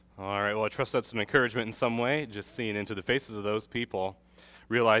All right, well, I trust that's an encouragement in some way, just seeing into the faces of those people,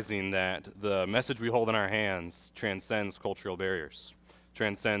 realizing that the message we hold in our hands transcends cultural barriers,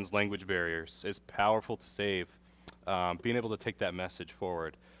 transcends language barriers, is powerful to save. Being able to take that message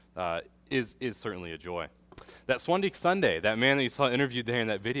forward is certainly a joy. That Swandik Sunday, that man that you saw interviewed there in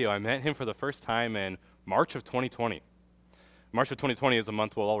that video, I met him for the first time in March of 2020. March of 2020 is a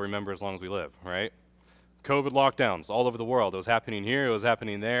month we'll all remember as long as we live, right? COVID lockdowns all over the world. It was happening here, it was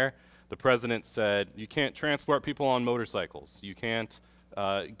happening there. The president said, you can't transport people on motorcycles. You can't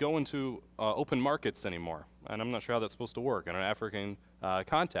go into open markets anymore. And I'm not sure how that's supposed to work in an African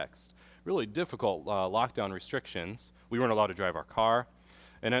context. Really difficult lockdown restrictions. We weren't allowed to drive our car.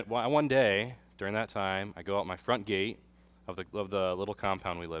 And one day, during that time, I go out my front gate of the little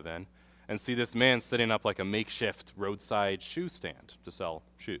compound we live in and see this man setting up like a makeshift roadside shoe stand to sell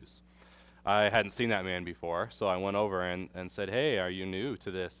shoes. I hadn't seen that man before, so I went over and said, hey, are you new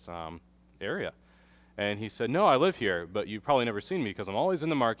to this area? And he said, no, I live here, but you've probably never seen me because I'm always in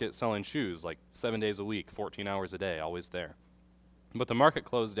the market selling shoes, like 7 days a week, 14 hours a day, always there. But the market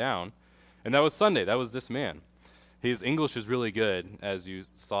closed down, and that was Sunday. That was this man. His English is really good, as you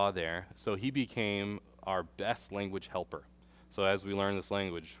saw there, so he became our best language helper. So as we learned this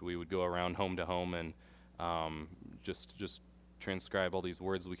language, we would go around home to home and just transcribe all these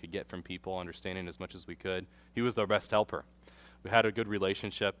words we could get from people, understanding as much as we could. He was our best helper. We had a good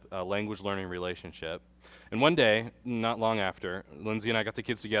relationship, a language learning relationship. And one day, not long after, Lindsay and I got the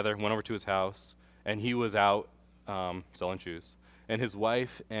kids together, went over to his house, and he was out selling shoes. And his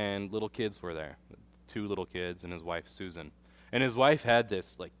wife and little kids were there, 2 little kids and his wife, Susan. And his wife had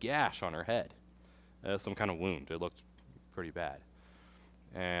this like gash on her head, some kind of wound. It looked pretty bad.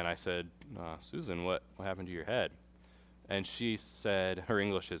 And I said, Susan, what happened to your head? And she said, her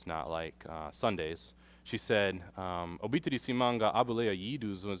English is not like Sundays. She said, Obitri simanga abulea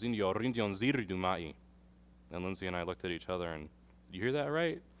yidus was in your rindion ziridu mai. And Lindsay and I looked at each other and, you hear that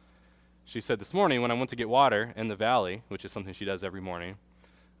right? She said, this morning when I went to get water in the valley, which is something she does every morning,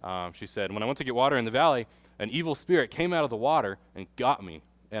 she said, when I went to get water in the valley, an evil spirit came out of the water and got me,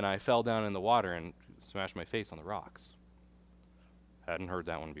 and I fell down in the water and smashed my face on the rocks. Hadn't heard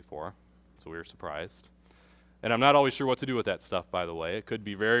that one before, so we were surprised. And I'm not always sure what to do with that stuff, by the way. It could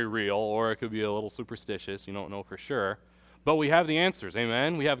be very real, or it could be a little superstitious. You don't know for sure. But we have the answers,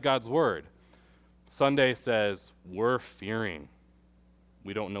 amen? We have God's word. Sunday says, we're fearing.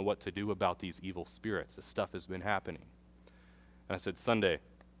 We don't know what to do about these evil spirits. This stuff has been happening. And I said, Sunday,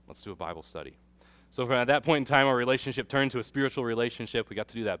 let's do a Bible study. So from at that point in time, our relationship turned to a spiritual relationship. We got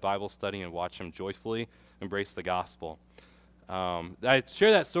to do that Bible study and watch him joyfully embrace the gospel. I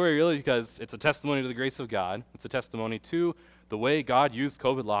share that story really because it's a testimony to the grace of God. It's a testimony to the way God used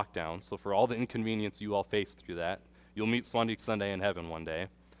COVID lockdown. So for all the inconvenience you all faced through that, you'll meet Swandik Sunday in heaven one day.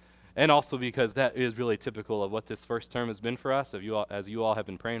 And also because that is really typical of what this first term has been for us, as you all have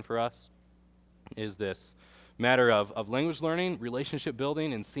been praying for us, is this matter of language learning, relationship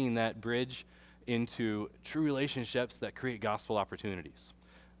building, and seeing that bridge into true relationships that create gospel opportunities.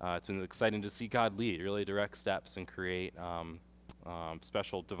 It's been exciting to see God lead, really direct steps and create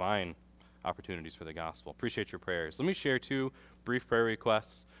special divine opportunities for the gospel. Appreciate your prayers. Let me share 2 brief prayer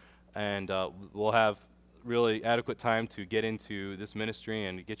requests, and we'll have really adequate time to get into this ministry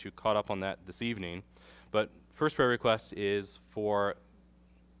and get you caught up on that this evening. But first prayer request is for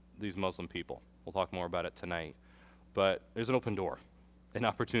these Muslim people. We'll talk more about it tonight. But there's an open door, an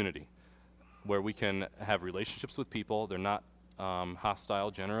opportunity, where we can have relationships with people. They're not hostile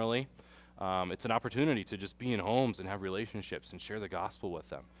generally. It's an opportunity to just be in homes and have relationships and share the gospel with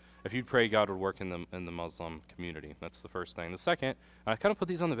them. If you'd pray, God would work in the Muslim community. That's the first thing. The second, I kind of put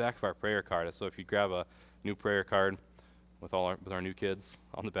these on the back of our prayer card. So if you grab a new prayer card with our new kids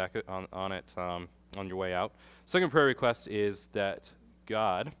on the back on it on your way out. Second prayer request is that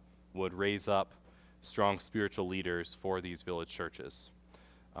God would raise up strong spiritual leaders for these village churches.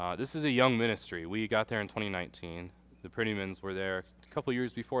 This is a young ministry. We got there in 2019. The Prettymans were there a couple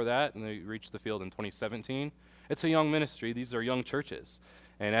years before that, and they reached the field in 2017. It's a young ministry. These are young churches.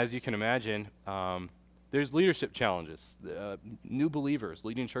 And as you can imagine, there's leadership challenges, new believers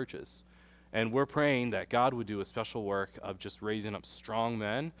leading churches. And we're praying that God would do a special work of just raising up strong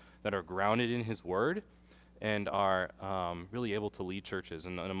men that are grounded in his word and are really able to lead churches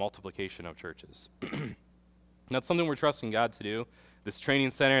and a multiplication of churches. That's something we're trusting God to do. This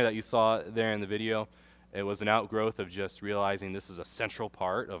training center that you saw there in the video, it was an outgrowth of just realizing this is a central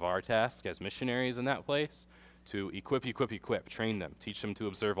part of our task as missionaries in that place, to equip, train them, teach them to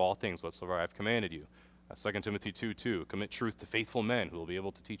observe all things whatsoever I have commanded you. 2 Timothy 2:2, commit truth to faithful men who will be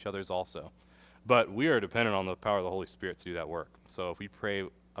able to teach others also. But we are dependent on the power of the Holy Spirit to do that work. So if we pray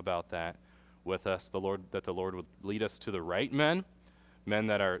about that with us. That the Lord would lead us to the right men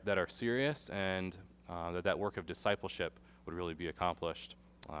that are serious, and that work of discipleship would really be accomplished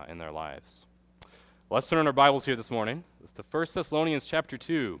in their lives. Let's turn our Bibles here this morning to 1 Thessalonians chapter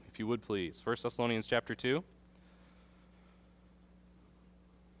 2, if you would please. 1 Thessalonians chapter 2.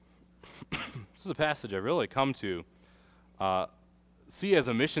 This is a passage I really come to see as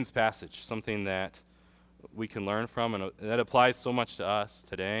a missions passage, something that we can learn from, and that applies so much to us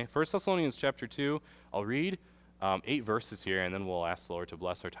today. 1 Thessalonians chapter 2, I'll read 8 verses here, and then we'll ask the Lord to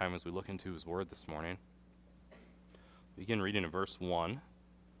bless our time as we look into his word this morning. Begin reading in verse 1.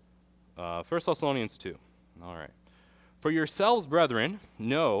 1 Thessalonians 2. All right. For yourselves, brethren,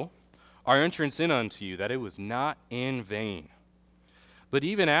 know our entrance in unto you, that it was not in vain. But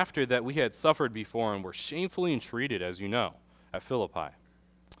even after that we had suffered before and were shamefully entreated, as you know, at Philippi,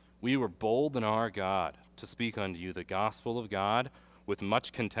 we were bold in our God to speak unto you the gospel of God with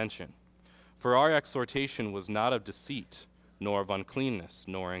much contention. For our exhortation was not of deceit, nor of uncleanness,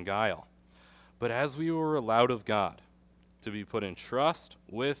 nor in guile, but as we were allowed of God to be put in trust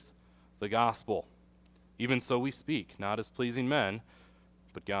with the gospel. Even so we speak, not as pleasing men,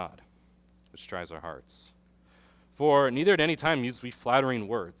 but God, which tries our hearts. For neither at any time used we flattering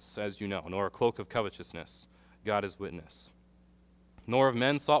words, as you know, nor a cloak of covetousness, God is witness. Nor of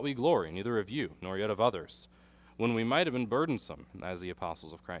men sought we glory, neither of you, nor yet of others, when we might have been burdensome, as the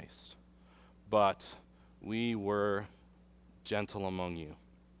apostles of Christ. But we were gentle among you,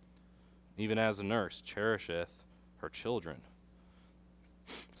 even as a nurse cherisheth her children.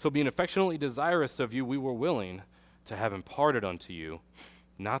 So being affectionately desirous of you, we were willing to have imparted unto you,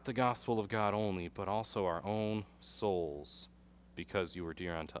 not the gospel of God only, but also our own souls, because you were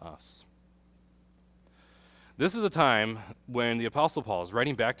dear unto us. This is a time when the Apostle Paul is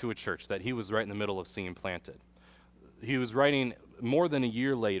writing back to a church that he was right in the middle of seeing planted. He was writing more than a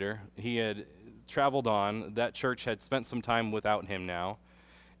year later. He had traveled on. That church had spent some time without him now.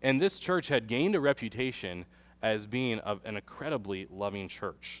 And this church had gained a reputation as being an incredibly loving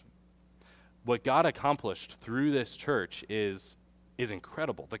church. What God accomplished through this church is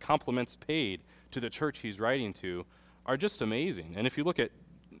incredible. The compliments paid to the church he's writing to are just amazing. And if you look at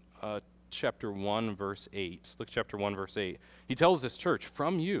chapter 1, verse 8, look chapter 1, verse 8, he tells this church,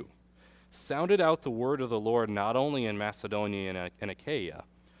 from you sounded out the word of the Lord not only in Macedonia and Achaia,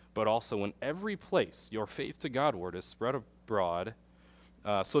 but also in every place your faith to Godward is spread abroad,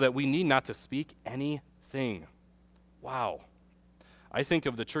 so that we need not to speak anything. Wow. I think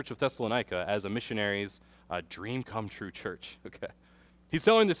of the church of Thessalonica as a missionary's dream come true church. Okay. He's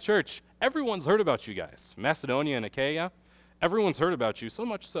telling this church, everyone's heard about you guys. Macedonia and Achaia, everyone's heard about you, so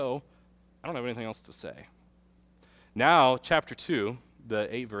much so, I don't have anything else to say. Now, chapter 2, the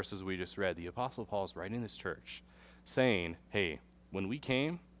 8 verses we just read, the Apostle Paul is writing this church, saying, hey, when we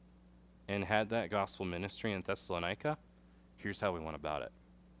came and had that gospel ministry in Thessalonica, here's how we went about it.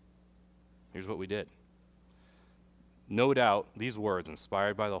 Here's what we did. No doubt, these words,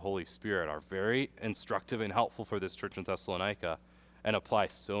 inspired by the Holy Spirit, are very instructive and helpful for this church in Thessalonica and apply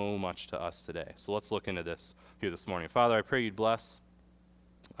so much to us today. So let's look into this here this morning. Father, I pray you'd bless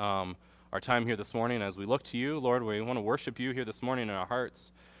our time here this morning as we look to you. Lord, we want to worship you here this morning in our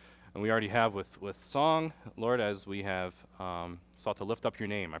hearts. And we already have with song, Lord, as we have sought to lift up your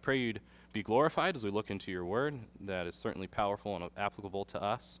name. I pray you'd be glorified as we look into your word that is certainly powerful and applicable to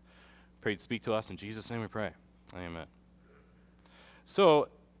us. Pray you'd speak to us. In Jesus' name we pray. Amen. So,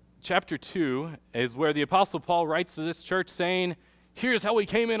 chapter 2 is where the Apostle Paul writes to this church saying, here's how we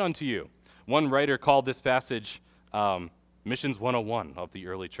came in unto you. One writer called this passage Missions 101 of the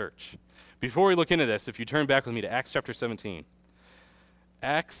early church. Before we look into this, if you turn back with me to Acts chapter 17.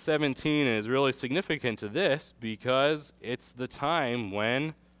 Acts 17 is really significant to this because it's the time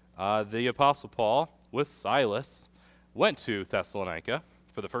when the Apostle Paul with Silas went to Thessalonica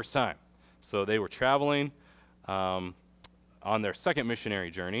for the first time. So they were traveling on their second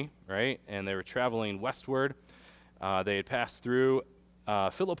missionary journey, right? And they were traveling westward. They had passed through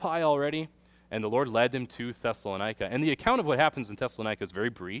Philippi already, and the Lord led them to Thessalonica. And the account of what happens in Thessalonica is very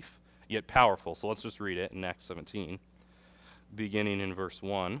brief, yet powerful. So let's just read it in Acts 17, beginning in verse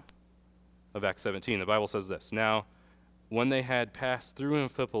 1 of Acts 17. The Bible says this, Now, when they had passed through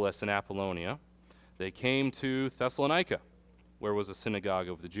Amphipolis and Apollonia, they came to Thessalonica, where was a synagogue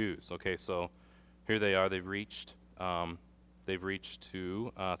of the Jews. Okay, so here they are. They've reached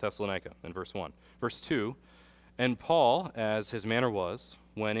to Thessalonica in verse 1. Verse 2, And Paul, as his manner was,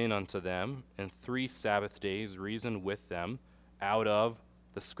 went in unto them, and 3 Sabbath days reasoned with them out of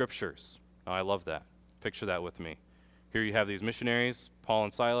the Scriptures. Now, I love that. Picture that with me. Here you have these missionaries, Paul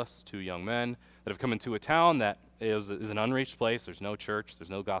and Silas, 2 young men, that have come into a town that is an unreached place. There's no church. There's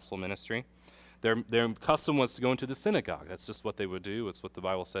no gospel ministry. Their custom was to go into the synagogue. That's just what they would do. It's what the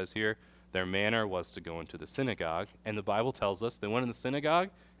Bible says here. Their manner was to go into the synagogue. And the Bible tells us they went in the synagogue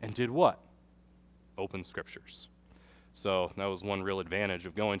and did what? Open scriptures. So that was one real advantage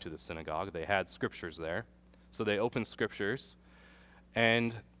of going to the synagogue. They had scriptures there. So they opened scriptures.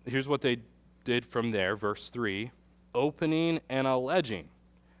 And here's what they did from there, verse 3, opening and alleging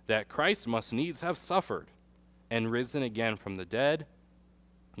that Christ must needs have suffered and risen again from the dead,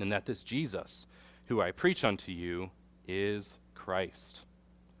 and that this Jesus, who I preach unto you, is Christ.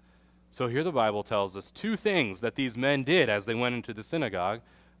 So here the Bible tells us two things that these men did as they went into the synagogue,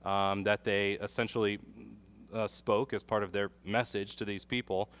 that they essentially spoke as part of their message to these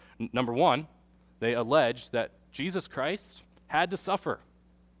people. Number one, they alleged that Jesus Christ had to suffer.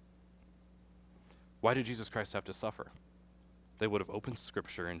 Why did Jesus Christ have to suffer? They would have opened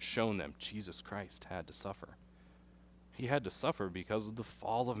Scripture and shown them Jesus Christ had to suffer. He had to suffer because of the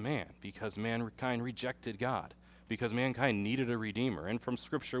fall of man, because mankind rejected God, because mankind needed a Redeemer. And from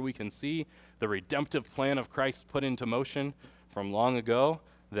Scripture we can see the redemptive plan of Christ put into motion from long ago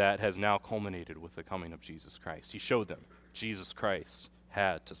that has now culminated with the coming of Jesus Christ. He showed them Jesus Christ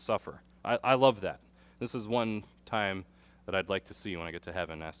had to suffer. I love that. This is one time that I'd like to see when I get to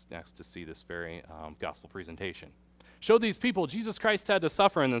heaven, asked to see this very gospel presentation. Show these people Jesus Christ had to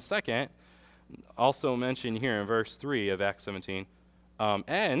suffer. And then second, also mentioned here in verse 3 of Acts 17,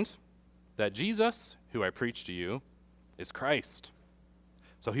 and that Jesus, who I preach to you, is Christ.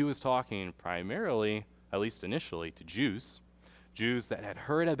 So he was talking primarily, at least initially, to Jews that had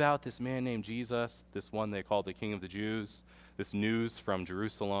heard about this man named Jesus, this one they called the King of the Jews, this news from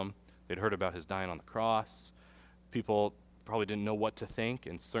Jerusalem. They'd heard about his dying on the cross. People probably didn't know what to think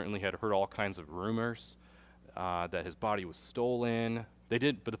and certainly had heard all kinds of rumors that his body was stolen. But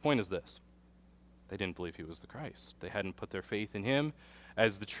the point is this. They didn't believe he was the Christ. They hadn't put their faith in him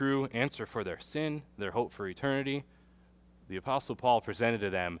as the true answer for their sin, their hope for eternity. The Apostle Paul presented to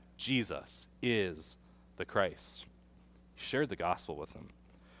them, Jesus is the Christ. He shared the gospel with them.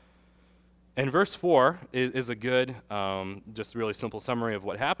 And verse 4 is a good, just really simple summary of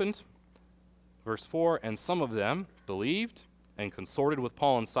what happened. Verse 4, and some of them believed and consorted with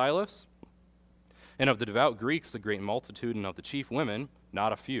Paul and Silas, and of the devout Greeks a great multitude, and of the chief women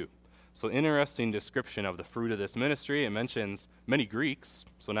not a few. So interesting description of the fruit of this ministry. It mentions many Greeks,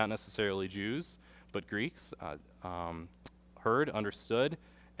 so not necessarily Jews, but Greeks heard, understood,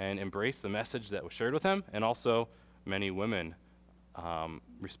 and embraced the message that was shared with them, and also many women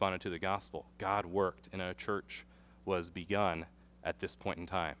responded to the gospel. God worked, and a church was begun at this point in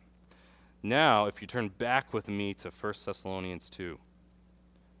time. Now, if you turn back with me to 1 Thessalonians 2.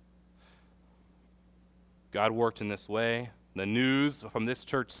 God worked in this way. The news from this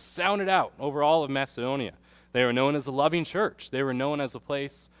church sounded out over all of Macedonia. They were known as a loving church. They were known as a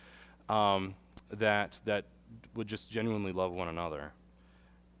place that would just genuinely love one another.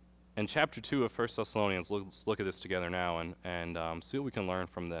 In chapter 2 of 1 Thessalonians, let's look at this together now and see what we can learn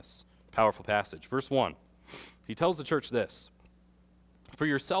from this powerful passage. Verse 1, he tells the church this, for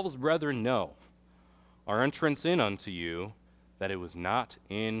yourselves, brethren, know our entrance in unto you, that it was not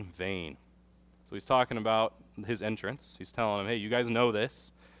in vain. So he's talking about his entrance. He's telling them, hey, you guys know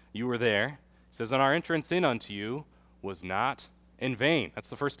this. You were there. He says, and our entrance in unto you was not in vain. That's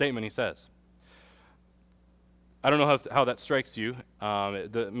the first statement he says. I don't know how that strikes you.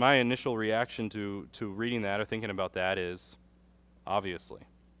 My initial reaction to reading that or thinking about that is, obviously,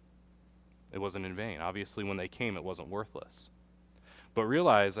 it wasn't in vain. Obviously, when they came, it wasn't worthless. But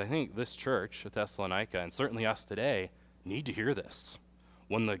realize, I think this church at Thessalonica, and certainly us today, need to hear this.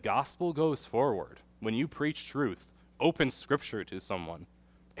 When the gospel goes forward, when you preach truth, open Scripture to someone,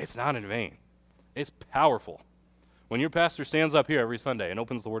 it's not in vain. It's powerful. When your pastor stands up here every Sunday and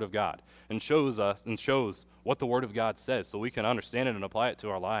opens the Word of God and shows what the Word of God says so we can understand it and apply it to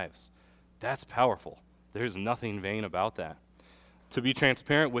our lives, that's powerful. There's nothing vain about that. To be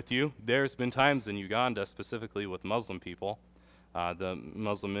transparent with you, there's been times in Uganda, specifically with Muslim people. The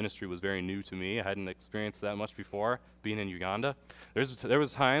Muslim ministry was very new to me. I hadn't experienced that much before being in Uganda. There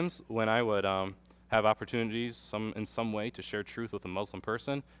was times when I would have opportunities in some way to share truth with a Muslim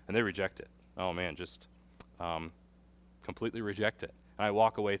person, and they reject it. Oh man, just completely reject it. And I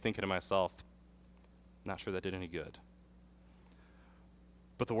walk away thinking to myself, not sure that did any good.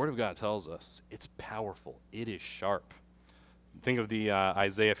 But the Word of God tells us it's powerful. It is sharp. Think of the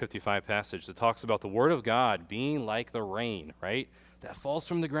Isaiah 55 passage that talks about the Word of God being like the rain, right? That falls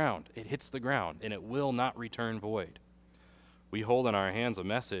from the ground. It hits the ground, and it will not return void. We hold in our hands a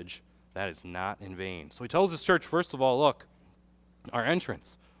message that is not in vain. So he tells this church, first of all, look, our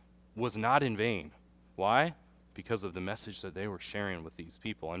entrance was not in vain. Why? because of the message that they were sharing with these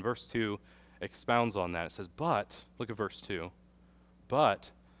people. And verse 2 expounds on that. It says, but, look at verse 2,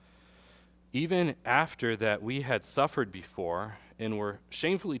 but even after that we had suffered before and were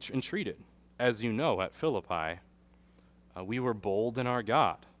shamefully entreated, as you know, at Philippi, we were bold in our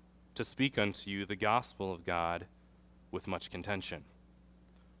God to speak unto you the gospel of God with much contention.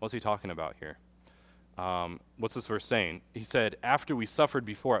 What's he talking about here? What's this verse saying? He said, after we suffered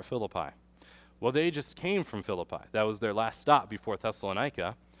before at Philippi. Well, they just came from Philippi. That was their last stop before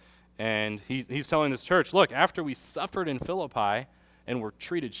Thessalonica. And he's telling this church, look, after we suffered in Philippi and were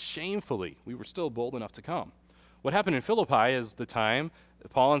treated shamefully, we were still bold enough to come. What happened in Philippi is the time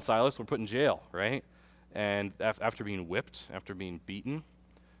Paul and Silas were put in jail, right? And after being whipped, after being beaten,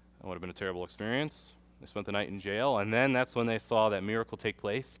 that would have been a terrible experience. They spent the night in jail, and then that's when they saw that miracle take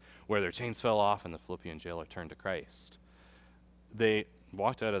place where their chains fell off and the Philippian jailer turned to Christ. They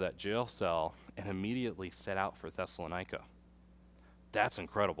walked out of that jail cell and immediately set out for Thessalonica. That's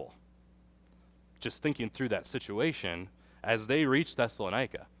incredible. Just thinking through that situation, as they reached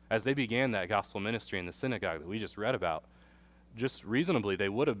Thessalonica, as they began that gospel ministry in the synagogue that we just read about, just reasonably, they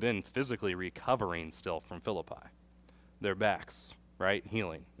would have been physically recovering still from Philippi. Their backs, right,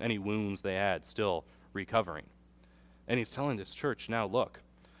 healing. Any wounds they had still recovering. And he's telling this church, now look,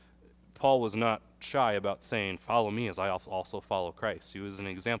 Paul was not shy about saying, follow me as I also follow Christ. He was an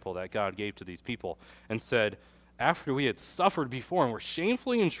example that God gave to these people and said, after we had suffered before and were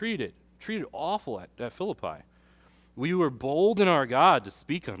shamefully treated awful at Philippi, we were bold in our God to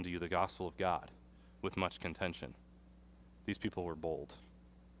speak unto you the gospel of God with much contention. These people were bold.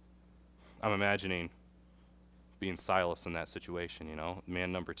 I'm imagining being Silas in that situation,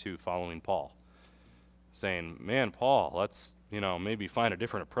 man number 2 following Paul, saying, man, Paul, let's, maybe find a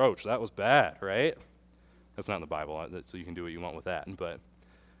different approach. That was bad, right? That's not in the Bible, so you can do what you want with that. But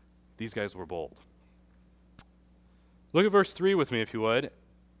these guys were bold. Look at verse 3 with me, if you would.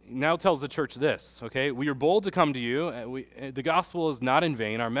 Now tells the church this, okay? We are bold to come to you. The gospel is not in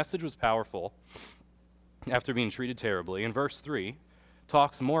vain. Our message was powerful after being treated terribly. And verse 3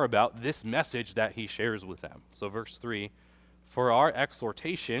 talks more about this message that he shares with them. So verse 3, for our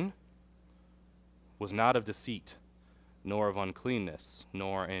exhortation was not of deceit, nor of uncleanness,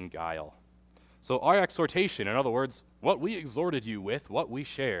 nor in guile. So our exhortation, in other words, what we exhorted you with, what we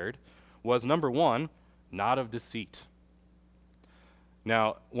shared, was number 1, not of deceit.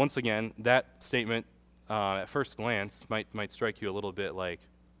 Now, once again, that statement at first glance might strike you a little bit like,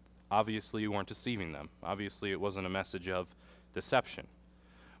 obviously you weren't deceiving them. Obviously it wasn't a message of deception.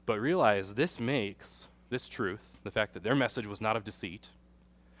 But realize this truth, the fact that their message was not of deceit,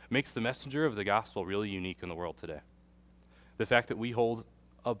 makes the messenger of the gospel really unique in the world today. The fact that we hold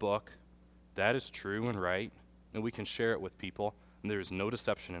a book that is true and right, and we can share it with people, and there is no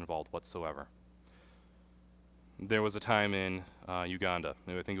deception involved whatsoever. There was a time in Uganda,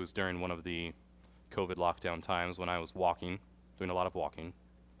 I think it was during one of the COVID lockdown times when I was doing a lot of walking,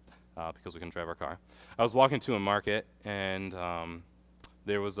 because we couldn't drive our car. I was walking to a market, and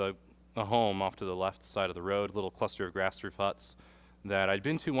there was a home off to the left side of the road, a little cluster of grass roof huts that I'd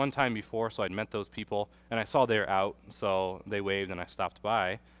been to one time before, so I'd met those people, and I saw they were out, so they waved, and I stopped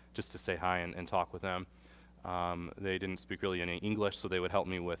by just to say hi and talk with them. They didn't speak really any English, so they would help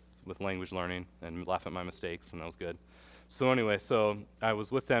me with language learning and laugh at my mistakes, and that was good. So anyway, I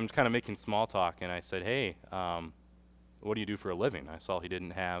was with them kind of making small talk, and I said, hey, what do you do for a living? I saw he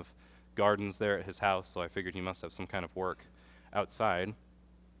didn't have gardens there at his house, so I figured he must have some kind of work outside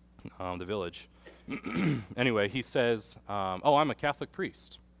the village. Anyway, he says, I'm a Catholic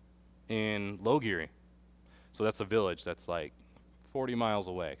priest in Logiri. So that's a village that's like 40 miles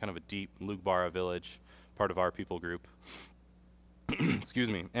away, kind of a deep Lugbara village, part of our people group. Excuse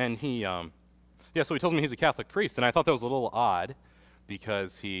me. And so he tells me he's a Catholic priest, and I thought that was a little odd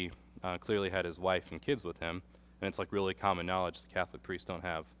because he clearly had his wife and kids with him, and it's like really common knowledge that Catholic priests don't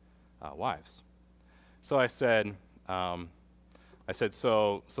have wives. So I said,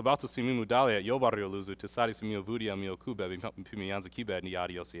 so sabato si mi mudalia yo barrio luzu tisari si mio vudia mio kube pimianza kibe ni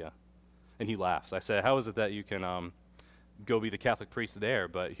adiosia. And he laughs. I said, how is it that you can go be the Catholic priest there,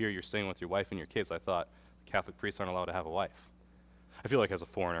 but here you're staying with your wife and your kids? I thought Catholic priests aren't allowed to have a wife. I feel like as a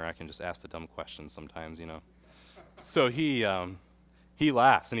foreigner I can just ask the dumb questions sometimes, So he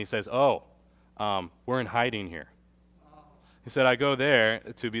laughs and he says, we're in hiding here. He said, I go there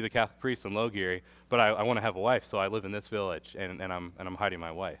to be the Catholic priest in Logiri, but I want to have a wife, so I live in this village, and I'm hiding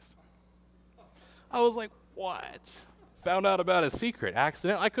my wife. I was like, what? Found out about a secret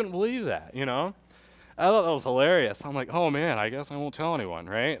accident? I couldn't believe that, I thought that was hilarious. I'm like, oh man, I guess I won't tell anyone,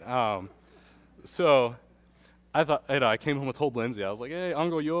 right? So I came home and told Lindsay, I was like, hey,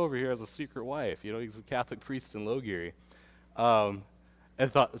 Uncle, you over here as a secret wife. He's a Catholic priest in Logiri. And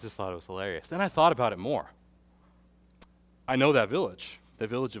just thought it was hilarious. Then I thought about it more. I know that village of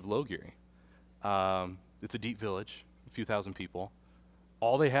Logiri. It's a deep village, a few thousand people.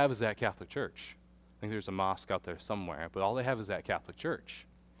 All they have is that Catholic church. I think there's a mosque out there somewhere, but all they have is that Catholic church.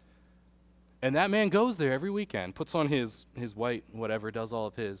 And that man goes there every weekend, puts on his white whatever, does all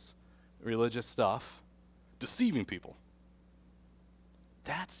of his religious stuff, deceiving people.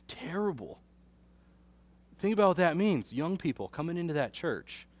 That's terrible. Think about what that means. Young people coming into that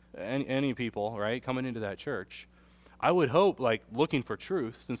church, any people, right, coming into that church. I would hope, like, looking for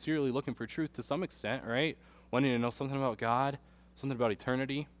truth, sincerely looking for truth to some extent, right? Wanting to know something about God, something about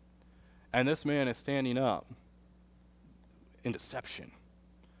eternity. And this man is standing up in deception.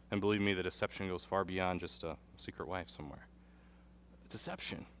 And believe me, the deception goes far beyond just a secret wife somewhere.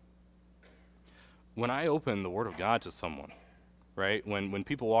 Deception. When I open the Word of God to someone, right, when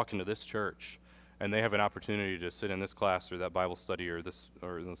people walk into this church and they have an opportunity to sit in this class or that Bible study or the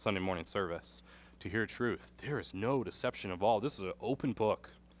Sunday morning service to hear truth, there is no deception involved. This is an open book.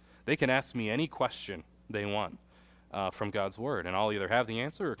 They can ask me any question they want from God's Word, and I'll either have the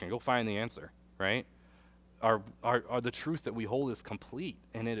answer or can go find the answer, right? The truth that we hold is complete,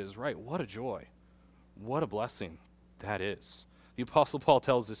 and it is right. What a joy. What a blessing that is. The Apostle Paul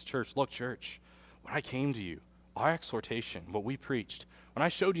tells this church, look, church, when I came to you, our exhortation, what we preached, when I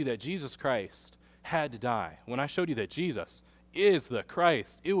showed you that Jesus Christ had to die, when I showed you that Jesus is the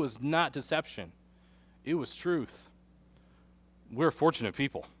Christ, it was not deception. It was truth. We're fortunate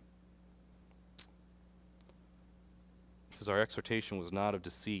people. He says our exhortation was not of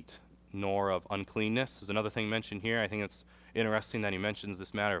deceit, nor of uncleanness. There's another thing mentioned here. I think it's interesting that he mentions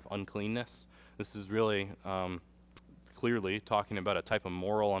this matter of uncleanness. This is really clearly talking about a type of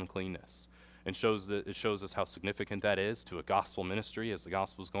moral uncleanness, and it shows us how significant that is to a gospel ministry as the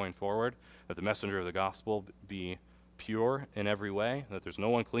gospel is going forward, that the messenger of the gospel be pure in every way, that there's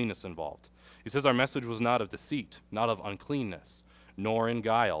no uncleanness involved. He says our message was not of deceit, not of uncleanness, nor in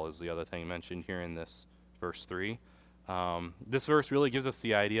guile is the other thing mentioned here in this verse 3. This verse really gives us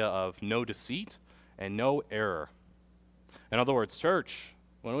the idea of no deceit and no error. In other words, church,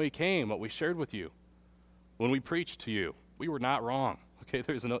 when we came, what we shared with you, when we preached to you, we were not wrong. Okay,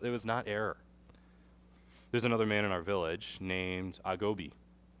 it was not error. There's another man in our village named Agobi.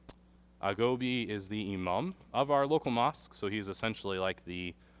 Agobi is the imam of our local mosque, so he's essentially like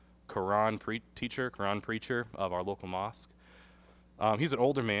the Quran preacher of our local mosque. He's an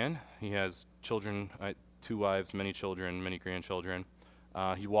older man. He has children, 2 wives, many children, many grandchildren.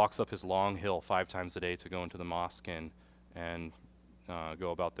 He walks up his long hill 5 times a day to go into the mosque and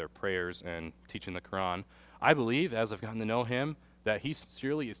go about their prayers and teaching the Quran. I believe, as I've gotten to know him, that he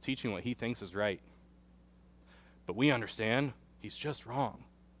sincerely is teaching what he thinks is right. But we understand he's just wrong,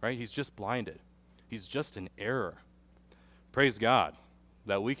 right? He's just blinded. He's just in error. Praise God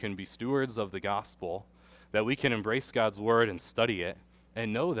that we can be stewards of the gospel, that we can embrace God's word and study it,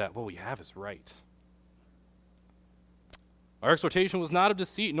 and know that what we have is right. Our exhortation was not of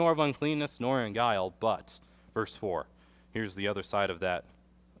deceit, nor of uncleanness, nor in guile, but, verse 4, here's the other side of that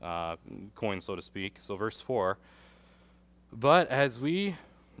coin, so to speak. So verse 4, but as we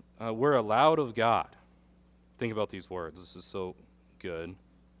were allowed of God, think about these words, this is so good,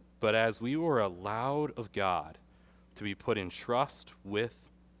 but as we were allowed of God to be put in trust with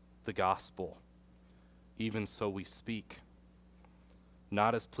the gospel, even so we speak,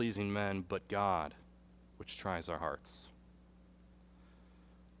 not as pleasing men, but God, which tries our hearts.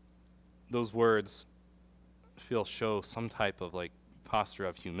 Those words show some type of posture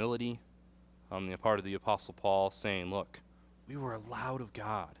of humility on the part of the Apostle Paul, saying, look, we were allowed of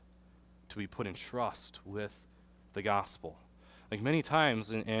God to be put in trust with the gospel. Like many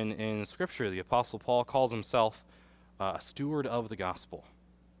times in Scripture, the Apostle Paul calls himself a steward of the gospel,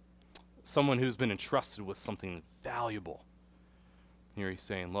 someone who's been entrusted with something valuable. Here he's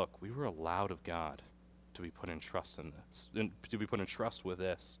saying, look, we were allowed of God to be put in trust in this, to be put in trust with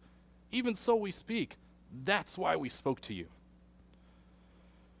this. Even so we speak. That's why we spoke to you.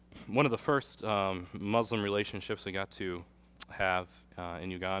 One of the first Muslim relationships we got to have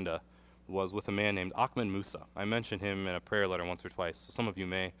in Uganda was with a man named Ahmed Musa. I mentioned him in a prayer letter once or twice, so some of you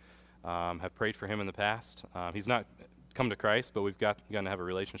may have prayed for him in the past. He's not come to Christ, but we've gotten to have a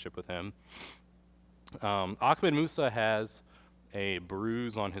relationship with him. Ahmed Musa has a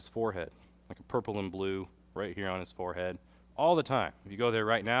bruise on his forehead, like a purple and blue right here on his forehead, all the time. If you go there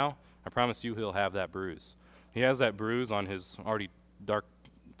right now, I promise you he'll have that bruise. He has that bruise on his already dark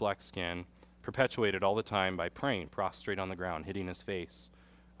black skin, perpetuated all the time by praying, prostrate on the ground, hitting his face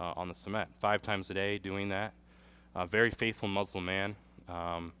on the cement. 5 times a day doing that. A very faithful Muslim man.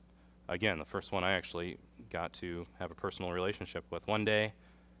 Again, the first one I actually got to have a personal relationship with. One day,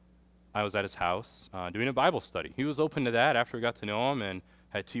 I was at his house doing a Bible study. He was open to that after we got to know him and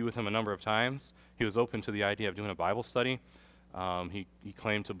had tea with him a number of times. He was open to the idea of doing a Bible study. He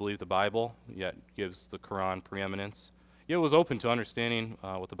claimed to believe the Bible, yet gives the Quran preeminence. Yet was open to understanding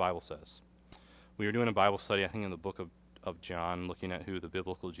what the Bible says. We were doing a Bible study, I think, in the book of John, looking at who the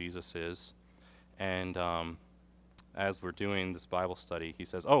biblical Jesus is. And as we're doing this Bible study, he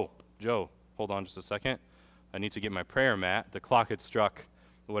says, "Oh, Joe, hold on just a second. I need to get my prayer mat." The clock had struck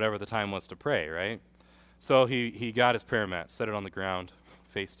whatever the time was to pray, right? So he got his prayer mat, set it on the ground,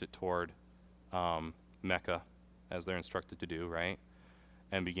 faced it toward Mecca, as they're instructed to do, right?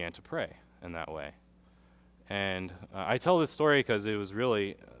 And began to pray in that way. And I tell this story because it was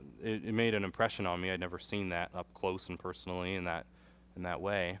really, it made an impression on me. I'd never seen that up close and personally in that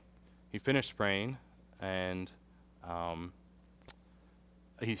way. He finished praying, and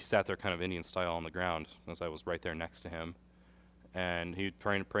he sat there kind of Indian style on the ground as I was right there next to him. And he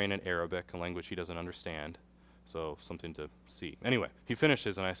praying in Arabic, a language he doesn't understand, so something to see. Anyway, he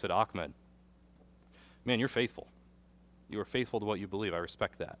finishes, and I said, "Ahmed, man, you're faithful. You are faithful to what you believe. I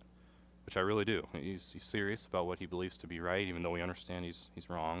respect that," which I really do. He's serious about what he believes to be right, even though we understand he's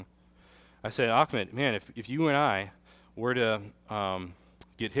wrong. I said, "Ahmed, man, if you and I were to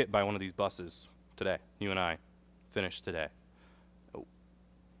get hit by one of these buses today, you and I finish today,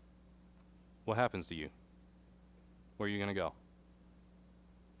 what happens to you? Where are you going to go?"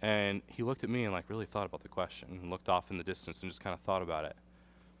 And he looked at me and really thought about the question and looked off in the distance and just kind of thought about it.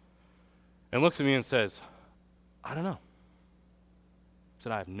 And looks at me and says, "I don't know." I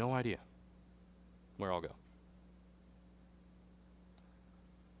said, "I have no idea where I'll go."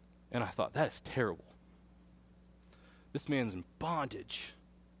 And I thought, that is terrible. This man's in bondage.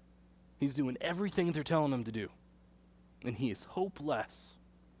 He's doing everything they're telling him to do. And he is hopeless.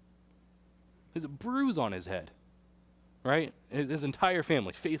 There's a bruise on his head. Right? His entire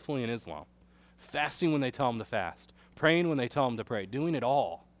family, faithfully in Islam, fasting when they tell him to fast, praying when they tell him to pray, doing it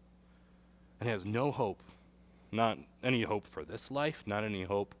all. And he has no hope, not any hope for this life, not any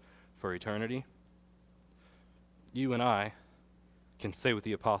hope for eternity. You and I can say with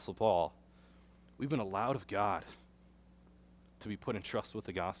the Apostle Paul, we've been allowed of God to be put in trust with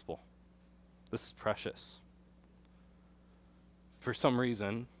the gospel. This is precious. For some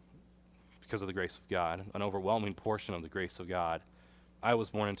reason, because of the grace of God, an overwhelming portion of the grace of God, I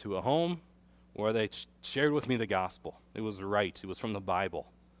was born into a home where they shared with me the gospel. It was right. It was from the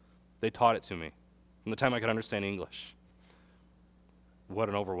Bible. They taught it to me from the time I could understand English. What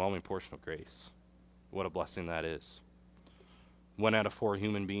an overwhelming portion of grace. What a blessing that is. 1 out of 4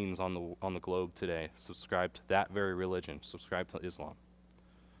 human beings on the globe today subscribe to that very religion, subscribe to Islam.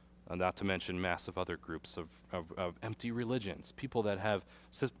 Not to mention massive other groups of empty religions, people that have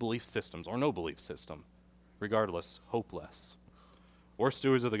belief systems or no belief system, regardless, hopeless. We're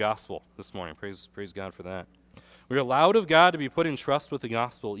stewards of the gospel this morning. Praise God for that. We're allowed of God to be put in trust with the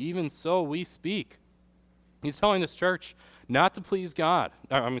gospel. Even so, we speak. He's telling this church not to please God.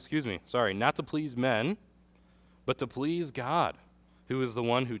 Not to please men, but to please God, who is the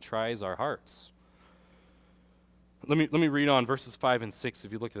one who tries our hearts. Let me read on verses 5 and 6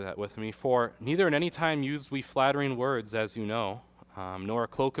 if you look at that with me. "For neither at any time used we flattering words, as you know, nor a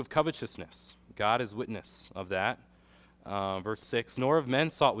cloak of covetousness." God is witness of that. Verse 6, "Nor of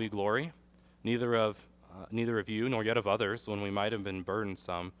men sought we glory, neither of you, nor yet of others, when we might have been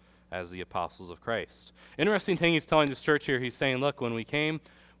burdensome as the apostles of Christ." Interesting thing he's telling this church here. He's saying, look, when we came,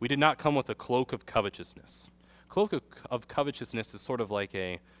 we did not come with a cloak of covetousness. Cloak of covetousness is sort of like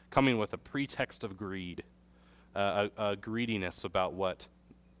coming with a pretext of greed. A greediness about what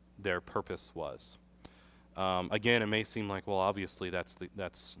their purpose was. Again, it may seem like, well, obviously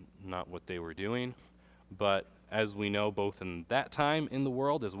that's not what they were doing, but as we know, both in that time in the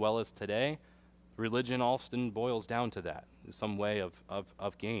world as well as today, religion often boils down to that, some way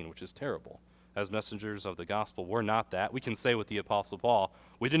of gain, which is terrible. As messengers of the gospel, we're not that. We can say with the Apostle Paul,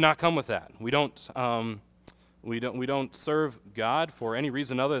 we did not come with that. We don't serve God for any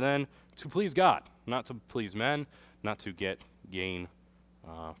reason other than to please God, not to please men, not to get gain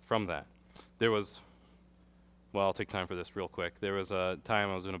from that. I'll take time for this real quick. There was a time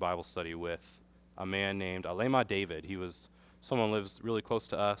I was in a Bible study with a man named Alema David. Someone lives really close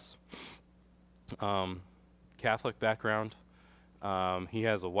to us, Catholic background. He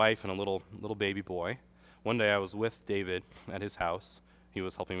has a wife and a little baby boy. One day I was with David at his house. He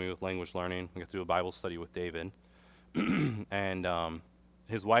was helping me with language learning. We got to do a Bible study with David. And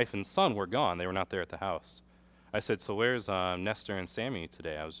his wife and son were gone. They were not there at the house. I said, "So where's Nestor and Sammy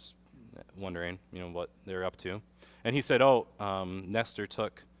today?" I was just wondering, what they're up to. And he said, Nestor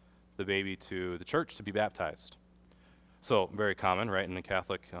took the baby to the church to be baptized. So very common, right, in the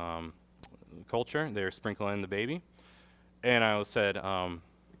Catholic culture. They're sprinkling the baby. And I said,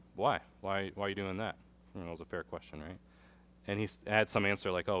 why? Why are you doing that? It was a fair question, right? And he had some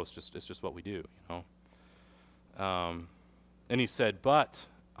answer like, it's just what we do, And he said, but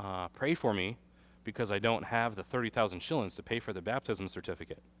pray for me because I don't have the 30,000 shillings to pay for the baptism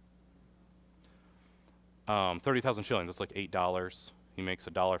certificate. 30,000 shillings, that's like $8. He makes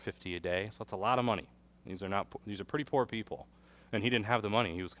 $1.50 a day, so that's a lot of money. These are pretty poor people. And he didn't have the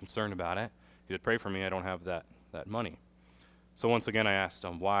money. He was concerned about it. He said, pray for me, I don't have that money. So once again, I asked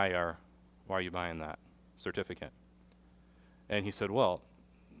him, why are you buying that certificate? And he said, well,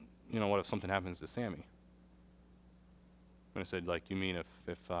 what if something happens to Sammy? And I said, you mean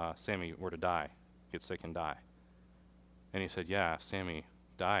if Sammy were to die, get sick and die? And he said, yeah, if Sammy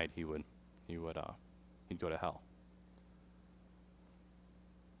died, he'd go to hell.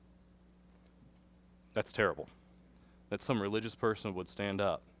 That's terrible. That some religious person would stand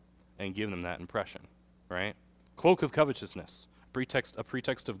up and give them that impression, right? Cloak of covetousness, a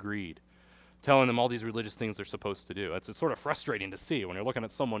pretext of greed, telling them all these religious things they're supposed to do. It's sort of frustrating to see when you're looking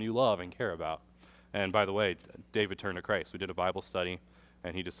at someone you love and care about. And by the way, David turned to Christ. We did a Bible study,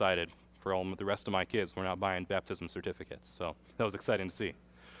 and he decided, for all the rest of my kids, we're not buying baptism certificates. So that was exciting to see.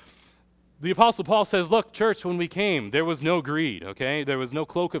 The Apostle Paul says, look, church, when we came, there was no greed, okay? There was no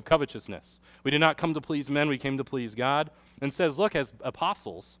cloak of covetousness. We did not come to please men, we came to please God. And says, look, as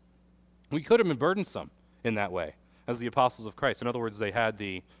apostles, we could have been burdensome in that way, as the apostles of Christ. In other words, they had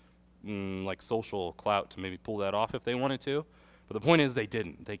the social clout to maybe pull that off if they wanted to. But the point is they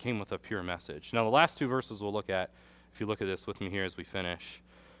didn't. They came with a pure message. Now, the last two verses we'll look at, if you look at this with me here as we finish.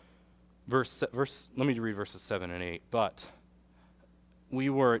 Let me read verses 7 and 8. But we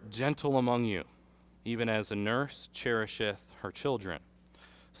were gentle among you, even as a nurse cherisheth her children.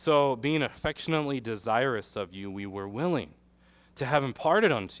 So, being affectionately desirous of you, we were willing to have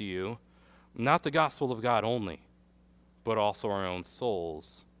imparted unto you not the gospel of God only, but also our own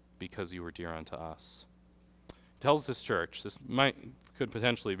souls, because you were dear unto us. He tells this church, could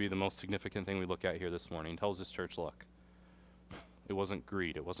potentially be the most significant thing we look at here this morning. He tells this church, look, it wasn't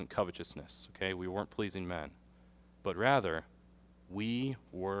greed, it wasn't covetousness, okay? We weren't pleasing men, but rather, we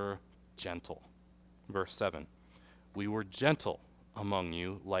were gentle. Verse 7, we were gentle among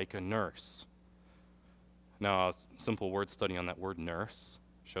you like a nurse. Now, a simple word study on that word nurse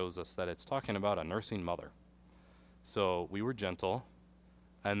shows us that it's talking about a nursing mother. So we were gentle,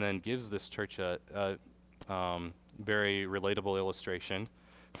 and then gives this church a very relatable illustration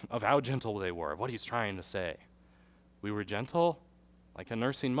of how gentle they were, what he's trying to say. We were gentle like a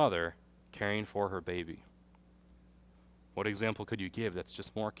nursing mother caring for her baby. What example could you give that's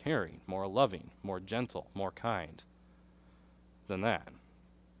just more caring, more loving, more gentle, more kind than that?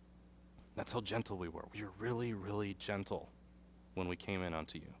 That's how gentle we were. We were really, really gentle when we came in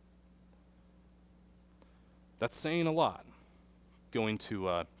unto you. That's saying a lot. Going to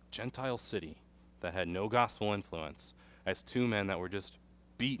a Gentile city that had no gospel influence as two men that were just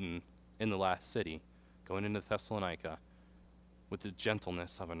beaten in the last city, going into Thessalonica with the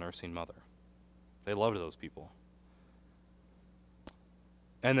gentleness of a nursing mother. They loved those people.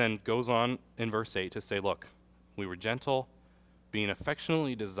 And then goes on in verse 8 to say, look, we were gentle, being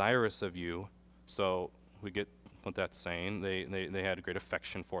affectionately desirous of you. So we get what that's saying. They had a great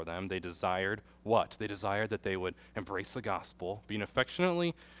affection for them. They desired what? They desired that they would embrace the gospel. Being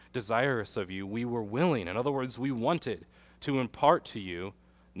affectionately desirous of you, we were willing. In other words, we wanted to impart to you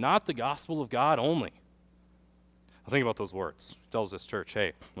not the gospel of God only. Now think about those words. It tells this church,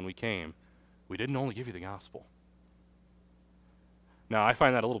 hey, when we came, we didn't only give you the gospel. Now, I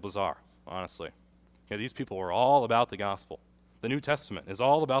find that a little bizarre, honestly. Okay, these people were all about the gospel. The New Testament is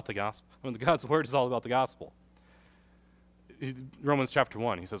all about the gospel. God's word is all about the gospel. Romans chapter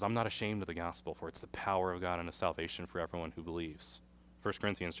 1, he says, I'm not ashamed of the gospel, for it's the power of God unto salvation for everyone who believes. 1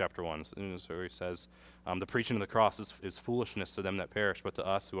 Corinthians chapter 1, so he says, the preaching of the cross is foolishness to them that perish, but to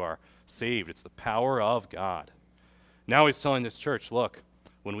us who are saved, it's the power of God. Now he's telling this church, look,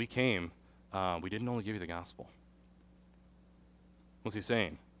 when we came, we didn't only give you the gospel. What's he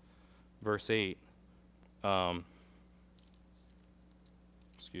saying? Verse 8.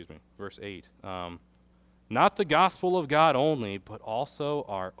 Verse 8. Not the gospel of God only, but also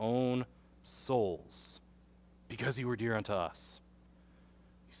our own souls, because you were dear unto us.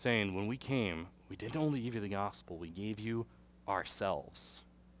 He's saying, when we came, we didn't only give you the gospel, we gave you ourselves,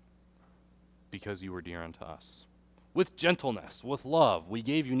 because you were dear unto us. With gentleness, with love, we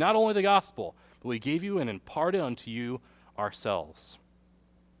gave you not only the gospel, but we gave you and imparted unto you ourselves.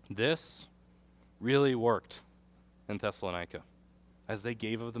 This really worked in Thessalonica as they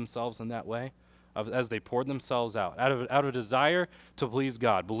gave of themselves in that way, as they poured themselves out of a desire to please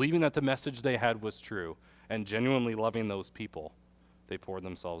God, believing that the message they had was true, and genuinely loving those people. They poured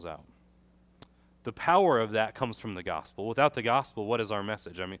themselves out. The power of that comes from the gospel. Without the gospel, what is our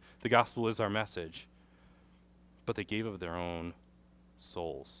message? I mean, the gospel is our message. But they gave of their own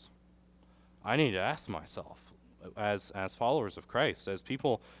souls. I need to ask myself, as followers of Christ, as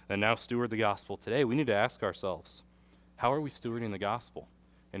people that now steward the gospel today, we need to ask ourselves, how are we stewarding the gospel?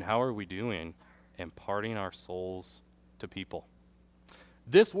 And how are we doing imparting our souls to people?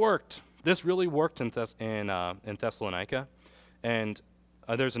 This worked. This really worked in Thessalonica. And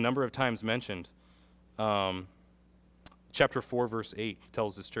there's a number of times mentioned. Chapter 4, verse 8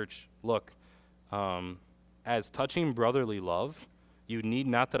 tells this church, look, as touching brotherly love, you need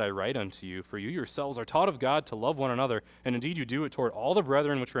not that I write unto you, for you yourselves are taught of God to love one another, and indeed you do it toward all the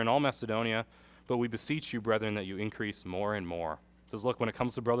brethren which are in all Macedonia, but we beseech you, brethren, that you increase more and more. It says, look, when it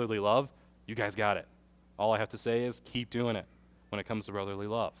comes to brotherly love, you guys got it. All I have to say is keep doing it when it comes to brotherly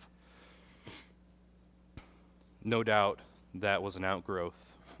love. No doubt that was an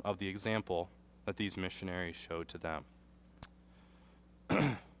outgrowth of the example that these missionaries showed to them.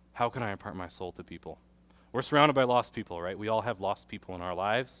 How can I impart my soul to people? We're surrounded by lost people, right? We all have lost people in our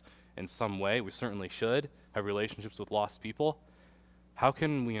lives in some way. We certainly should have relationships with lost people. How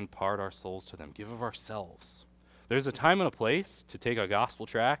can we impart our souls to them? Give of ourselves. There's a time and a place to take a gospel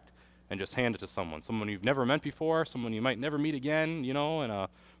tract and just hand it to someone you've never met before, someone you might never meet again, in a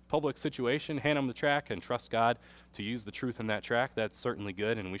public situation. Hand them the tract and trust God to use the truth in that tract. That's certainly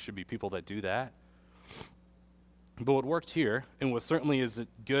good, and we should be people that do that. But what worked here, and what certainly is a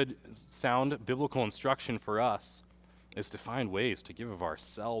good, sound biblical instruction for us, is to find ways to give of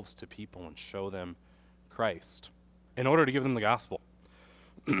ourselves to people and show them Christ in order to give them the gospel.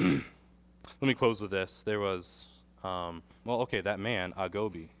 Let me close with this. There was, that man,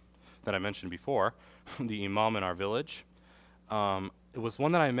 Agobi, that I mentioned before, the imam in our village. It was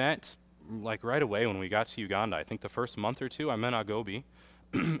one that I met right away when we got to Uganda. I think the first month or two I met Agobi,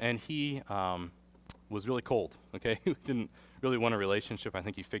 and he was really cold, okay? He didn't really want a relationship. I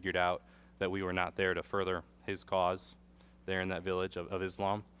think he figured out that we were not there to further his cause there in that village of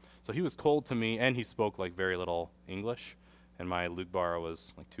Islam. So he was cold to me, and he spoke very little English, and my Lugbara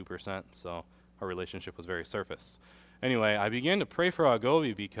was 2%, so our relationship was very surface. Anyway, I began to pray for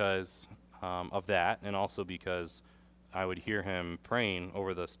Agobi because of that, and also because I would hear him praying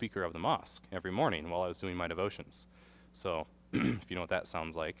over the speaker of the mosque every morning while I was doing my devotions. So, if you know what that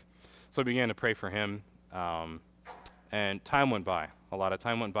sounds like. So I began to pray for him, and time went by. A lot of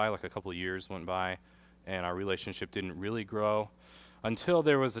time went by, a couple of years went by, and our relationship didn't really grow until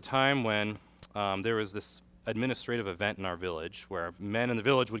there was a time when there was this administrative event in our village where men in the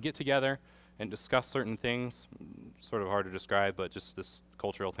village would get together and discuss certain things, sort of hard to describe, but just this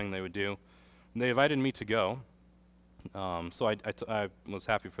cultural thing they would do. And they invited me to go, so I was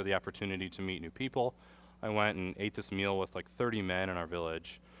happy for the opportunity to meet new people. I went and ate this meal with 30 men in our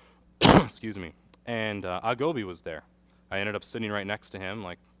village. Excuse me. And Agobi was there. I ended up sitting right next to him,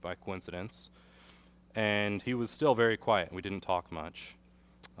 by coincidence. And he was still very quiet. We didn't talk much.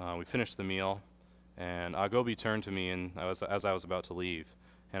 We finished the meal, and Agobi turned to me, and as I was about to leave,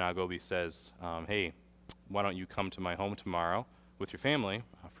 and Agobi says, hey, why don't you come to my home tomorrow with your family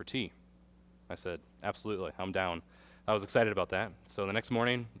for tea? I said, absolutely, I'm down. I was excited about that. So the next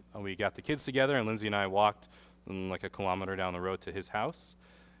morning, we got the kids together, and Lindsay and I walked a kilometer down the road to his house.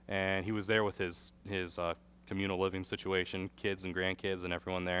 And he was there with his communal living situation, kids and grandkids and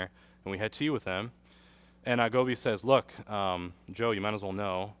everyone there. And we had tea with them. And Agobi says, look, Joe, you might as well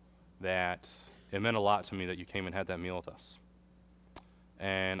know that it meant a lot to me that you came and had that meal with us.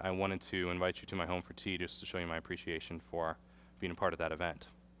 And I wanted to invite you to my home for tea just to show you my appreciation for being a part of that event.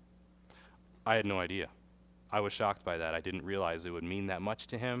 I had no idea. I was shocked by that. I didn't realize it would mean that much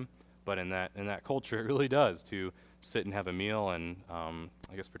to him. But in that culture, it really does, to sit and have a meal and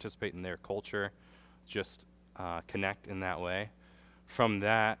participate in their culture, just connect in that way. From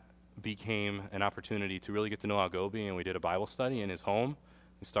that became an opportunity to really get to know Agobi, and we did a Bible study in his home.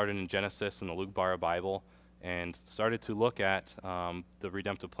 We started in Genesis and the Lugbara Bible and started to look at the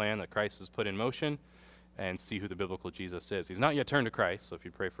redemptive plan that Christ has put in motion and see who the biblical Jesus is. He's not yet turned to Christ, so if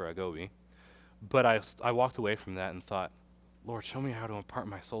you pray for Agobi. But I walked away from that and thought, Lord, show me how to impart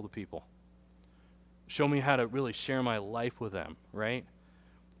my soul to people. Show me how to really share my life with them, right?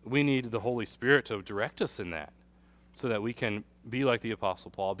 We need the Holy Spirit to direct us in that so that we can be like the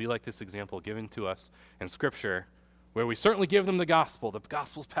Apostle Paul, be like this example given to us in Scripture, where we certainly give them the gospel. The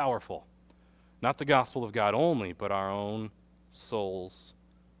gospel's powerful. Not the gospel of God only, but our own souls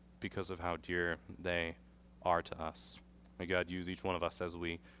because of how dear they are to us. May God use each one of us as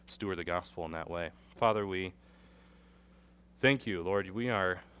we steward the gospel in that way. Father, we thank you, Lord. We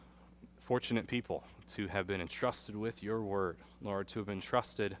are fortunate people to have been entrusted with your word, Lord, to have been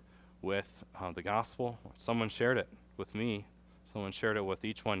trusted with the gospel. Someone shared it with me. Someone shared it with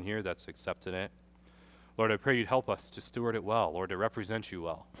each one here that's accepted it. Lord, I pray you'd help us to steward it well, Lord, to represent you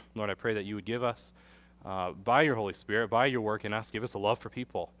well. Lord, I pray that you would give us, by your Holy Spirit, by your work in us, give us a love for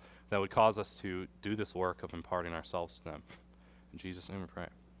people that would cause us to do this work of imparting ourselves to them. In Jesus' name we pray.